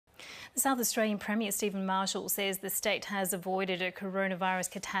The South Australian Premier Stephen Marshall says the state has avoided a coronavirus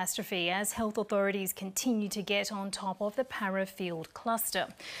catastrophe as health authorities continue to get on top of the Parafield cluster.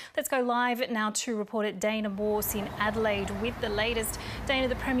 Let's go live now to reporter Dana Morse in Adelaide with the latest. Dana,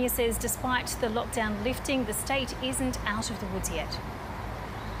 the Premier says despite the lockdown lifting, the state isn't out of the woods yet.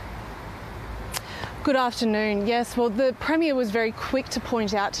 Good afternoon. Yes, well, the Premier was very quick to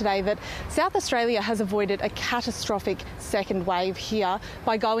point out today that South Australia has avoided a catastrophic second wave here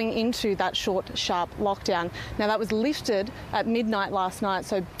by going into that short, sharp lockdown. Now, that was lifted at midnight last night,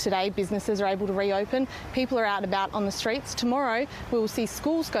 so today businesses are able to reopen. People are out and about on the streets. Tomorrow, we will see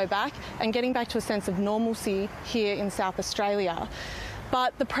schools go back and getting back to a sense of normalcy here in South Australia.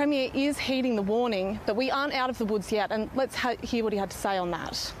 But the Premier is heeding the warning that we aren't out of the woods yet, and let's hear what he had to say on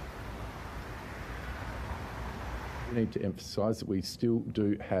that. We need to emphasise that we still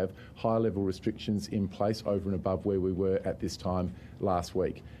do have high-level restrictions in place over and above where we were at this time last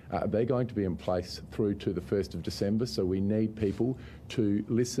week. They're going to be in place through to the 1st of December, so we need people to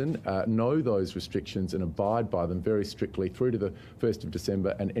listen, know those restrictions and abide by them very strictly through to the 1st of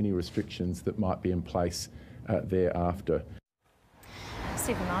December and any restrictions that might be in place thereafter.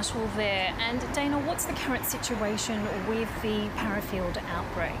 Stephen Marshall there. And Dana, what's the current situation with the Parafield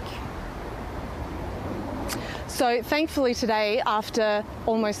outbreak? So thankfully today, after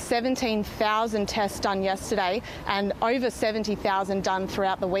almost 17,000 tests done yesterday and over 70,000 done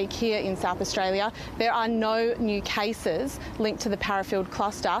throughout the week here in South Australia, there are no new cases linked to the Parafield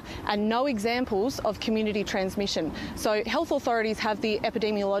cluster and no examples of community transmission. So health authorities have the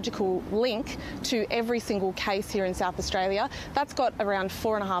epidemiological link to every single case here in South Australia. That's got around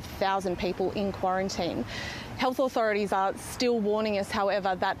 4,500 people in quarantine. Health authorities are still warning us,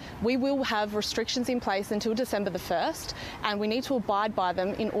 however, that we will have restrictions in place until December the 1st, and we need to abide by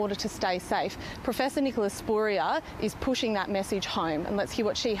them in order to stay safe. Professor Nicholas Spurrier is pushing that message home, and let's hear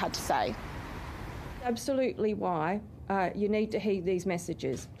what she had to say. Absolutely why you need to heed these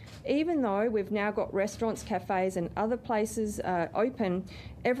messages. Even though we've now got restaurants, cafes and other places open,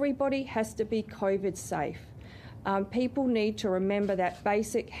 everybody has to be COVID safe. People need to remember that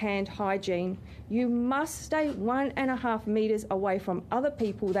basic hand hygiene. You must stay 1.5 metres away from other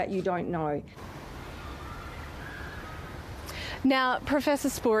people that you don't know. Now, Professor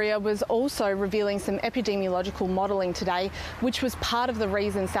Spurrier was also revealing some epidemiological modelling today, which was part of the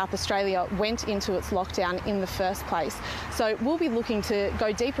reason South Australia went into its lockdown in the first place. So we'll be looking to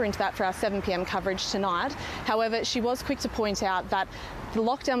go deeper into that for our 7 p.m. coverage tonight. However, she was quick to point out that the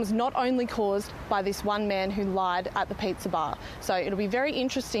lockdown was not only caused by this one man who lied at the pizza bar. So it'll be very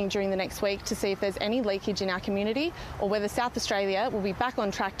interesting during the next week to see if there's any leakage in our community or whether South Australia will be back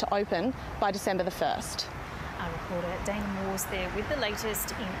on track to open by December the 1st. Our reporter Dana Morse there with the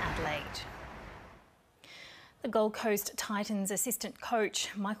latest in Adelaide. The Gold Coast Titans assistant coach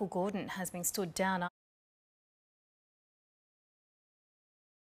Michael Gordon has been stood down